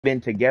been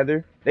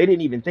together. They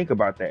didn't even think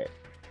about that.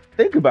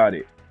 Think about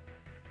it.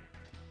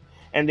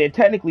 And then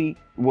technically,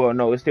 well,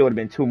 no, it still would have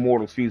been two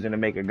mortals fusing to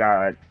make a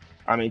god.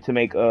 I mean, to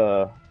make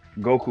Goku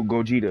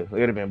Gogeta. It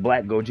would have been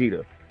Black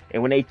Gogeta.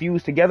 And when they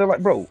fused together,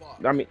 like, bro,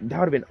 I mean, that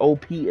would have been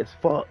OP as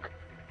fuck.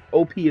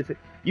 OP as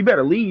you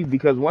better leave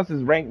because once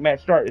this ranked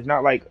match starts, it's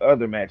not like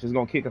other matches. It's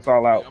gonna kick us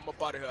all out. Yeah, I'm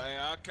up out of here. Hey,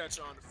 I'll catch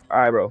you on the few. All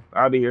right, bro.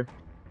 I'll be here.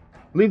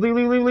 Leave, leave,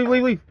 leave, leave, leave,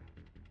 leave, leave.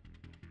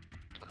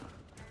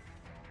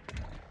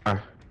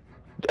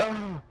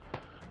 No.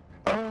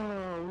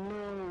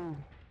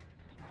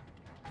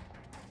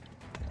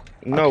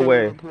 No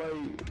way.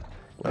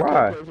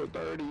 Why?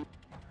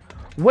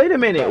 Wait a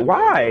minute.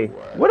 Why?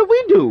 What did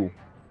we do?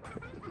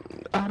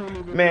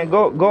 Man,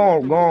 go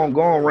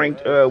on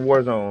ranked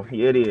Warzone.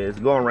 Yeah, it is.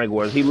 Go on ranked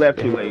Warzone. He left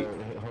too late.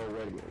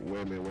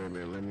 Wait a minute.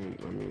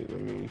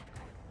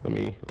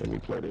 Let me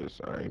play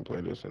this. I ain't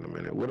play this in a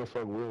minute. Where the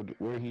fuck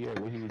where he at?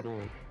 What he was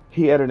doing?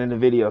 He edited the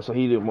video, so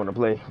he didn't want to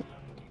play.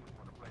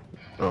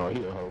 Oh,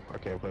 he a hoe. I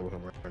can't play with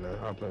him right now.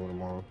 I'll play with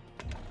him all.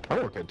 I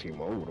work at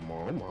T-Mobile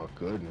tomorrow. Oh my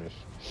goodness.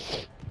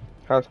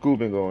 How's school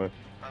been going?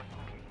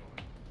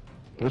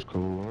 It's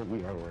cool.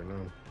 We out right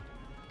now.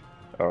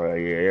 Oh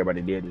yeah,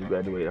 everybody did just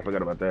graduate. I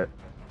forgot about that.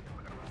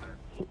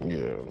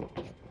 Yeah.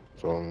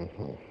 So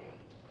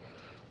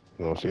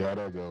you know, see how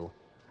that go.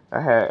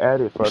 I had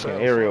added fucking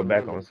Ariel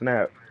back on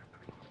Snap.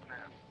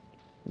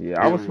 Yeah,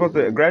 I was supposed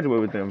to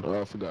graduate with them.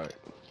 Oh, I forgot.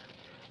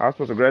 I was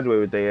supposed to graduate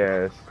with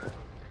their ass,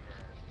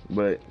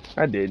 but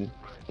I didn't.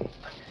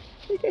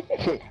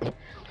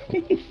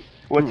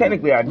 Well,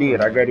 technically I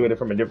did. I graduated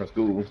from a different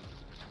school.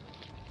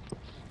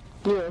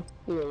 Yeah,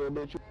 a little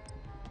bit.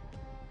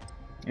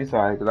 It's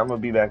alright, because I'm going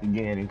to be back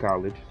again in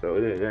college, so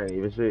it ain't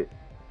even shit.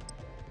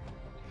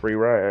 Free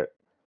ride.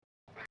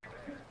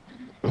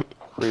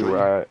 Free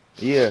ride.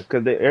 Yeah,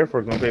 because the Air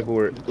Force going to pay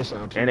for it,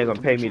 and they're going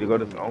to pay me to go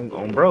to,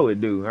 on bro,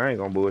 it do. I ain't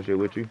going to bullshit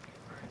with you.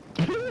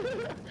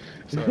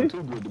 Sounds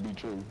too good to be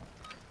true.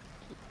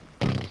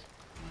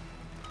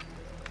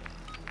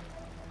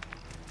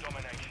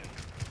 Domination.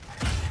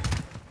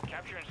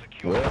 Capture and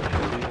secure. Well,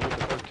 you want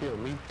to first kill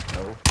me?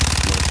 No.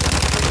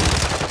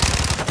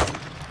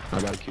 I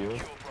got a kill.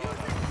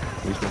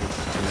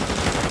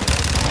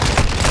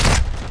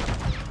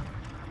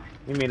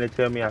 You mean to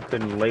tell me I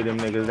couldn't lay them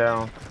niggas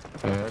down?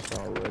 Ass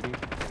already.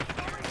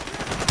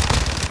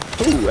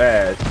 Who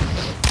ass?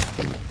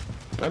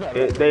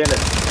 They in the...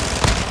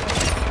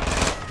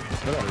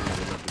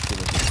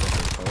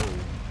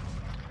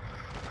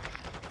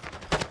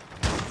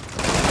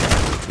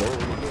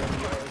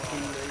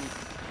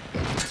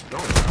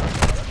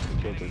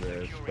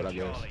 But I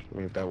guess, I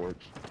mean, if that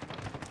works.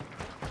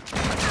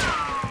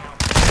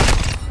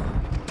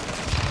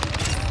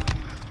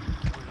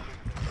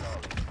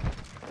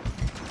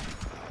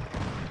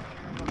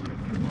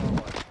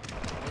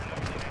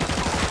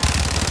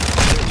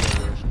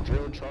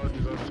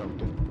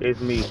 It's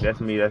me.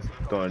 That's me. That's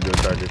going to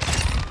do charges.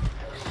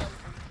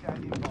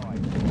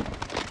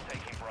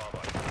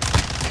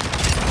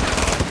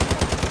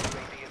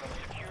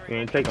 You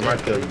ain't taking my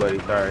kills, buddy.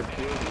 Sorry.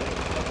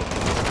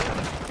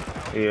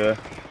 Yeah.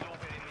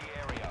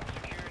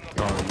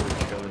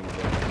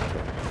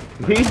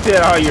 He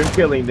said, "Oh, you're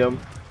killing them."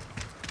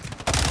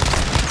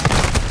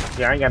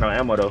 Yeah, I ain't got no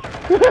ammo though.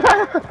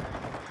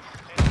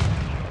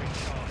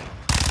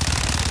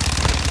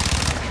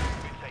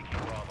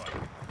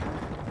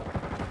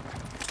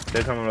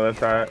 They come on the left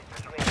side.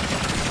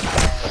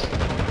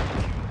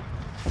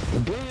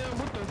 Damn,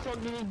 what the fuck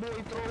did this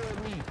boy throw at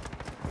me?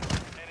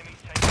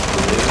 I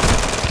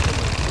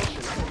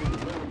don't even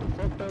know what the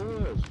fuck that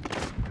was.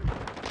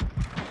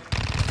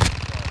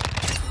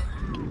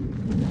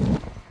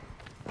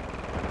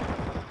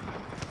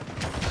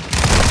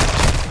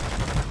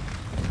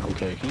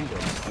 Okay, he's on the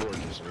floor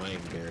just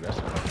laying there. That's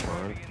not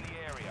fun.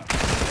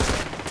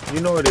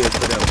 You know it is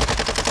for them.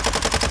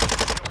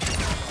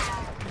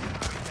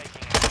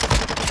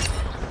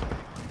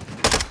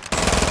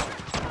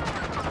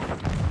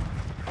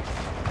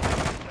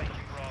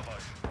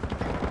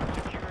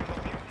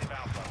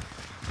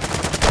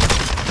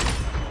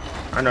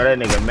 I know that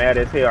nigga mad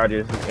as hell. I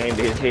just aimed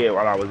at his head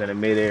while I was in the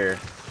midair.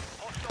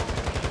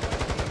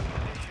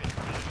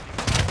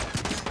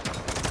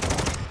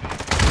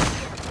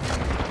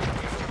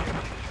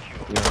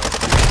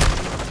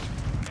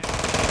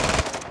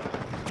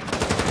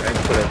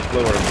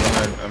 Slower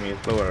gun, I mean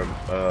slower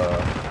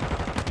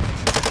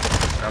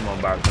ammo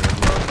box in this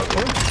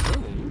motherfucker.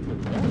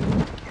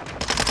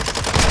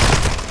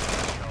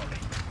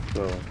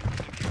 So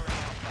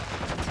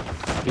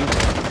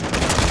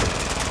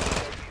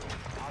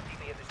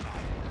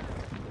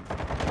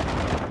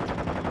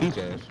he's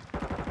ass.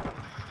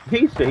 He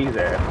said he's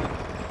ass.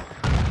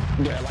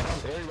 Yeah, like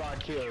everybody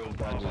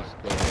killed, I just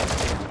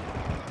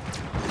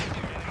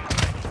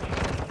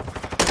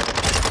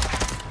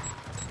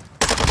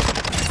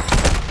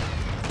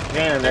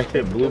Damn, that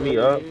shit blew me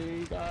up. Wait.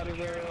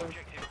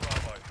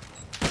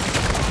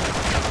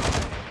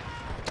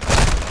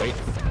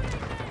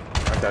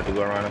 I tried to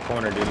go around the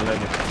corner, didn't let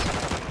me.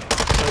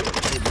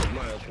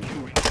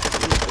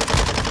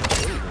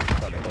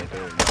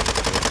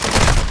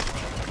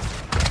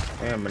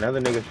 Damn,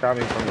 another nigga shot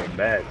me from the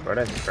back, bro.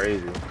 That's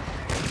crazy.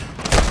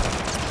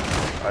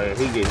 Oh yeah,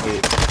 he get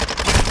hit.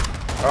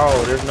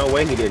 Oh, there's no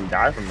way he didn't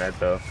die from that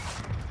though.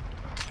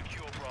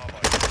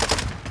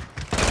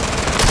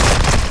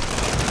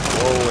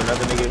 Whoa,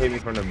 another nigga hit me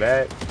from the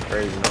back.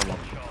 Crazy normal.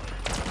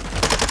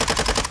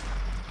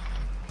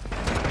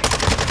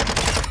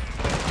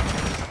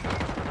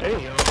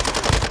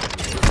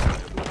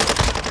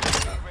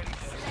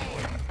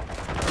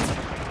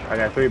 I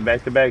got 3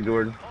 back to back,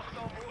 Jordan.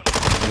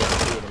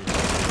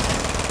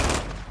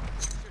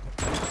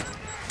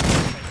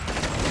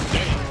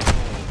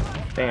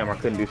 Damn, I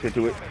couldn't do shit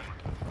to it.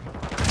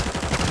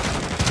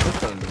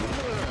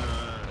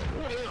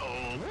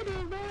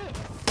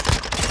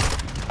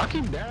 I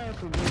keep dying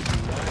from this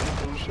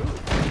shit.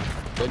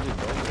 They just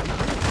don't.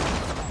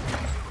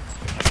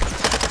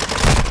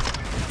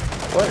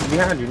 What?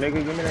 Behind you,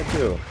 nigga. Give me that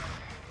kill.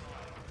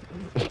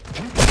 As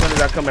soon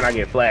as I come in, I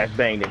get flash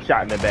banged and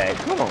shot in the back.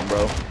 Come on,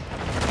 bro.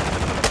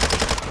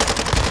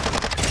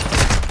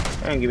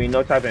 That ain't give me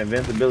no type of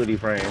invincibility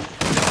frame.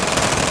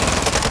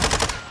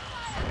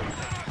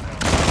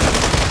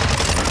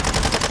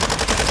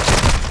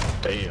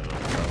 Damn,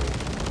 bro.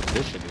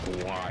 This shit is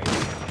wild.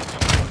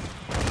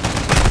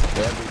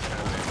 Every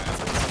time that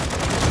happens.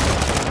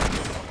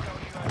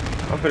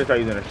 I'm finna start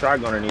using a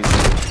shotgun on these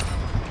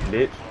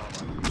bitch.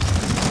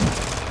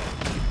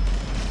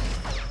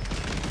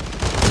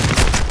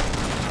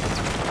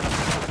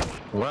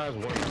 Why is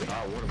one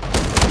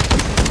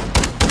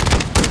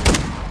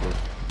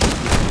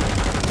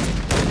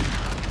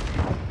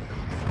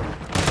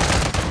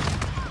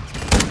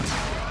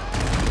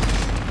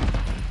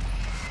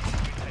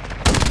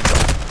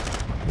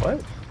What?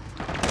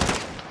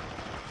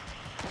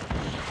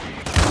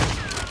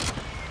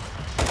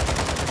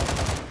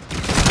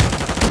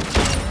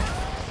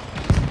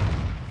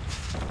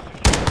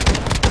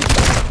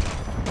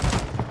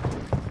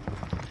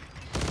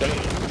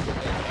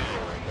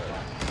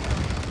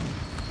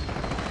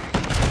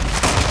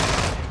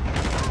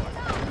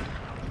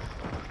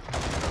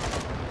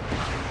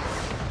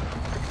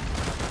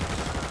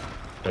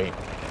 Damn.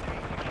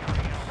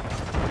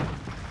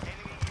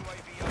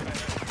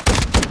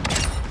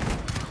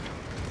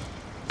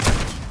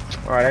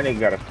 Alright, that nigga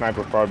got a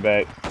sniper far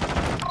back.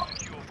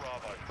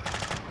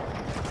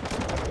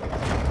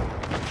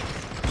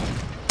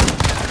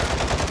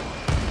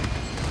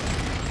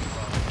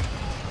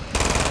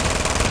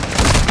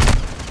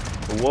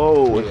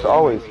 Whoa, it's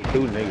always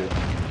 2 niggas.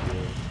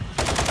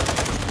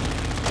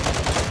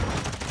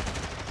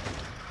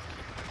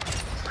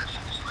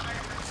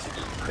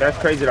 That's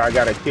crazy that I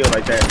got a kill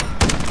like that.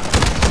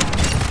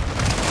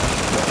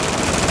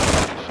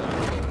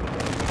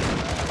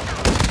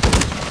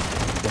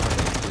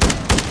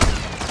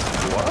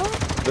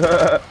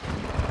 What?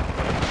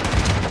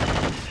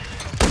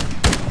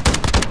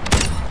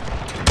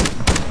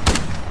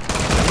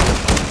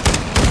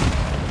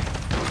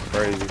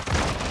 Crazy.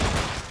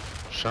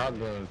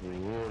 Shotguns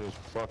rule this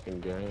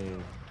fucking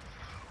game.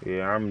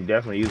 Yeah, I'm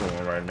definitely using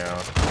one right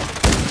now.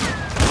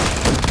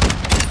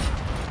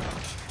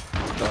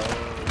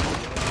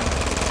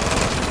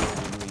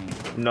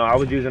 No, I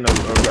was using a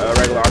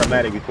regular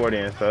automatic before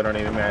then, so it don't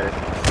even matter.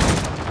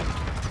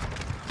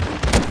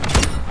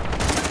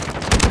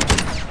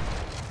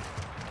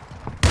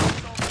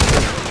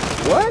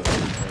 What?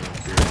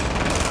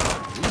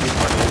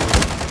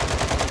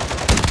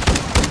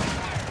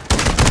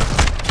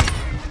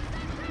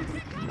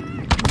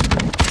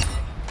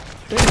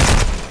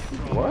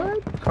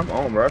 What? Come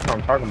on, bro. That's what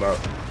I'm talking about.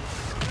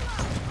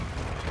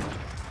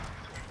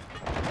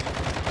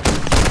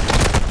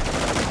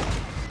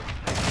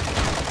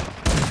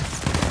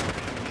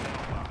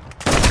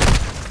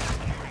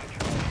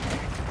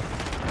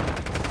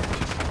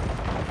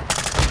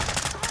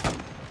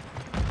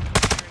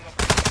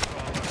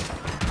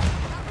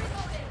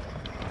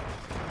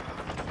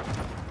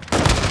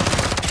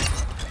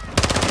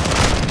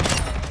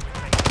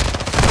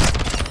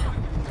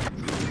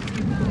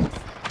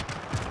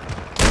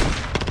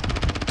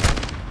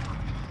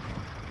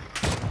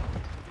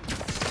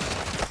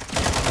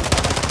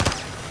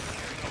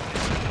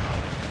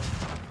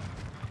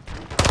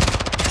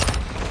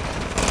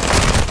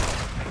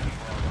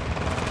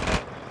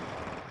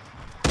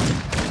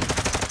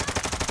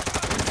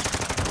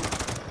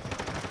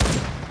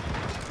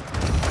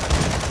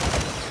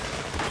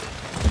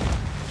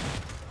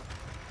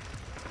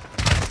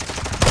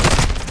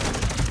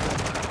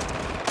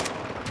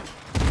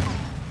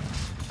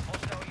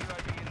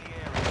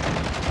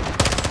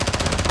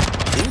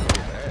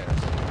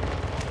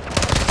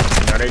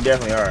 They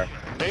definitely are.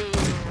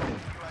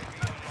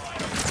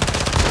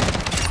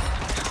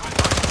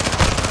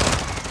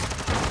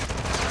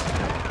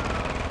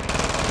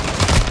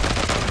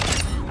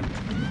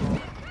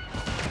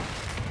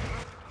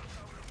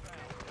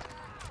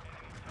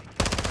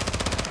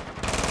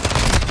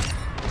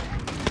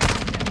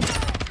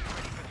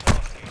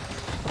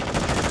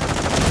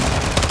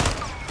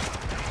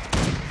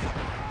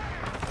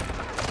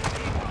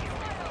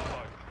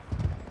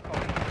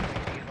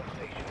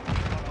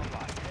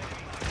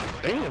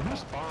 Damn, he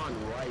spawned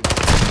right.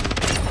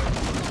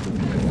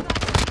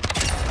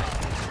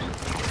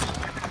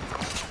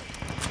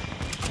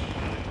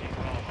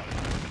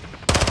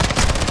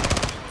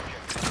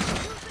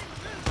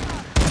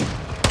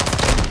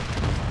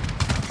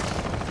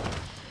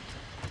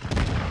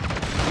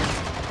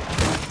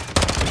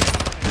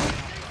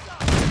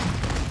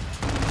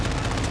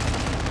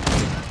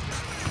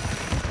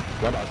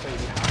 What I say?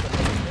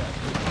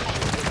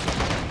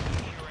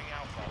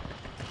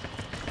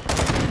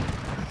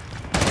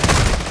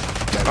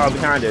 Oh,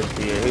 behind us.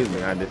 Yeah, he's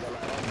behind us.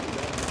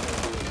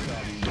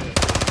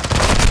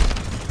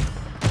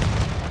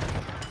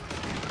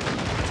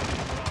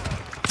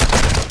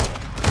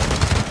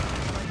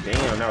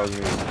 Damn, that was me.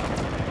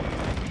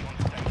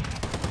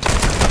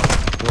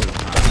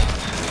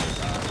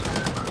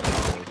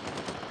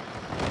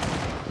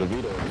 The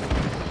video.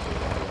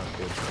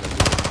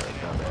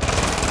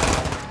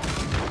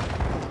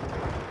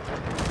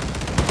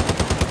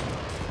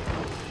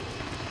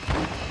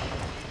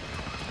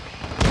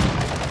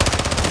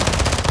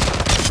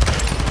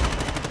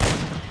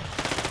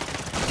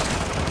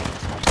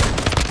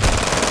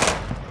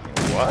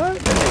 What?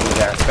 That nigga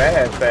got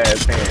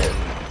fast hands.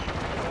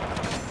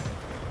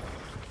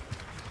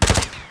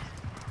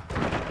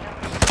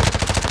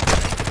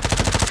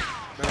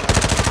 Man,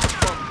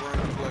 fuck run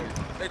play.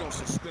 They gonna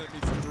suspend me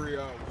for 3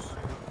 hours.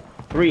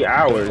 3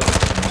 hours?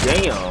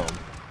 Damn.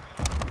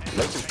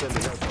 Let's suspend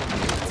it.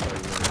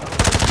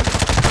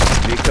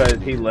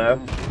 Because he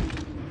left.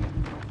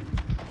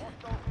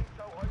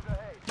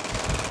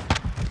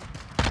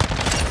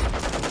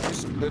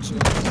 It's a bitch.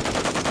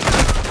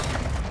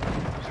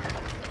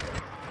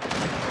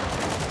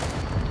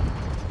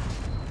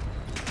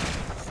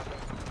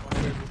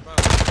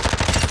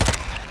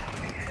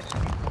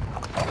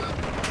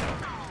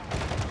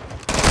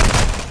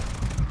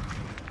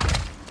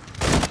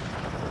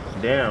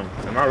 Damn.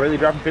 Am I really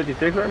dropping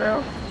 56 right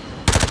now?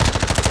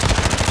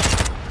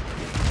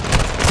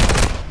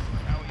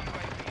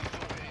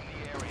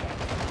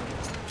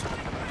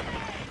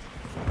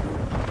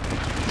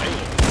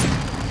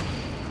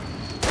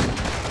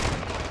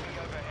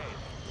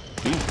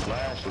 These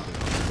flashes are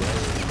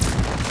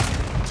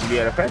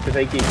Yeah, the fact that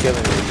they keep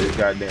killing me with this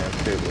goddamn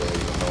shit, bro,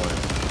 is annoying.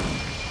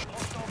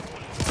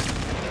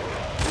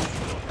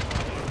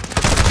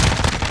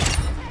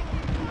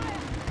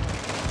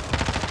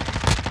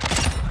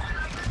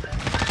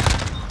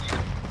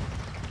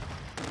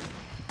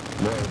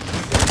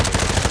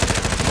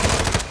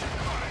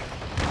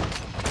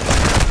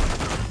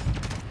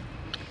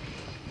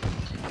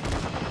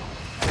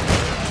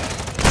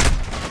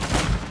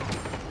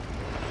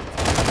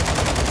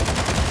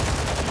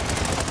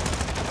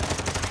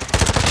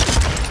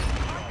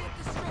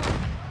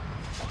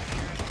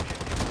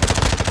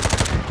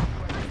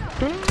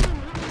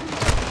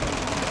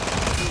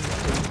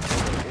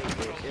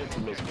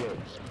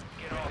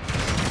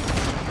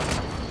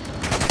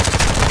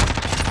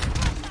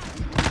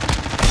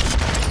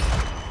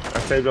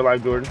 I saved your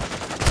life, Jordan.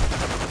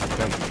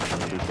 Thank you.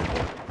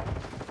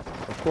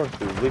 Of course, it's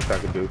the least I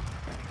could do.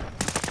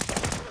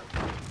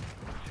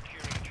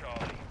 Securing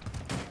Charlie.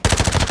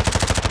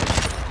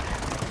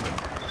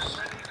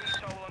 Friendly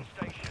VTOL on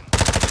station.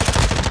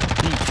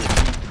 He could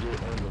get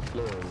on the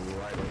floor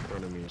right in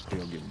front of me and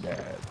still get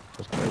bad.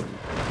 That's crazy.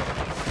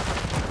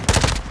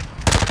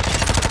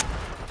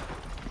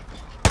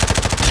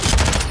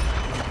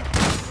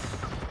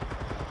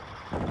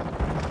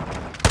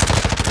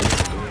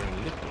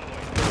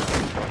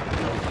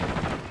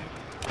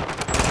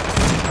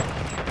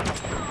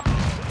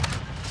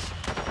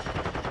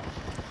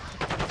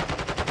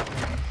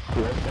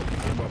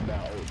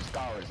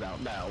 Stars out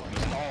now.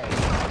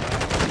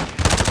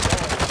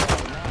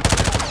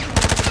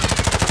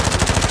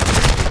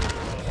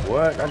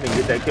 What? I didn't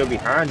get that kill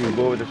behind you,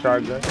 boy, with the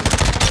shotgun.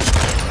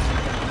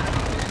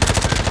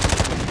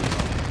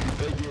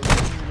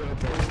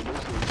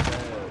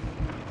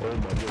 Oh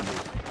my goodness.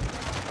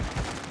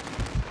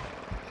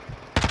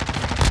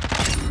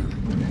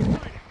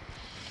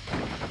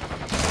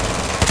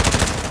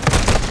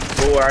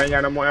 Oh, I ain't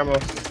got no more ammo.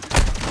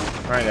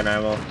 I ain't got no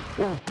ammo.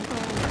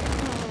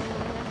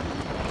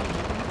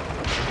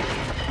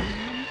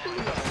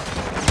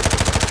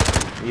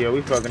 Yeah,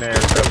 we fucking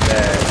ass up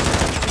bad.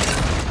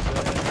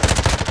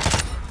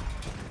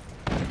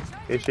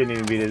 It shouldn't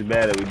even be this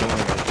bad that we doing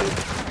this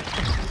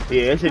shit.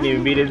 Yeah, it shouldn't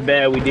even be this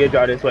bad we did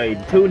y'all this way.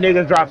 2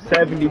 niggas dropped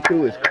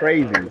 72 is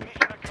crazy.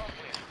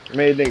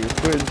 Made niggas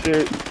quit and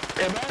shit.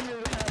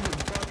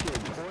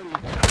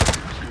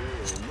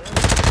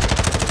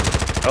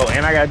 Oh,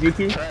 and I got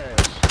GT?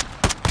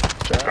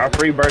 I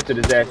free bursted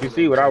his ass. You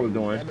see what I was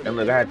doing. And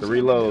look, I had to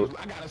reload.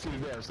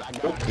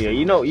 Yeah,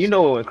 you know it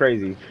went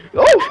crazy.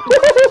 Oh!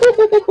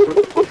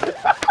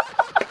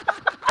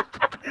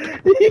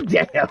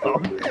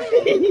 Damn.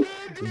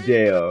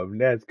 Damn,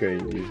 that's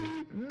crazy.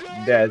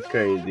 That's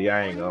crazy,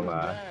 I ain't gonna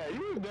lie.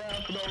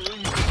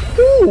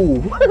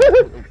 Ooh!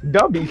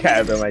 Don't be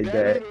capping like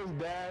that.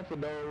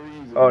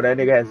 Oh, that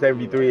nigga had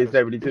 73 and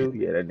 72?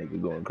 Yeah, that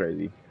nigga going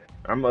crazy.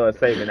 I'm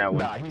saving that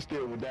one. Nah, he's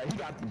still with that. He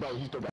got, bro, he still got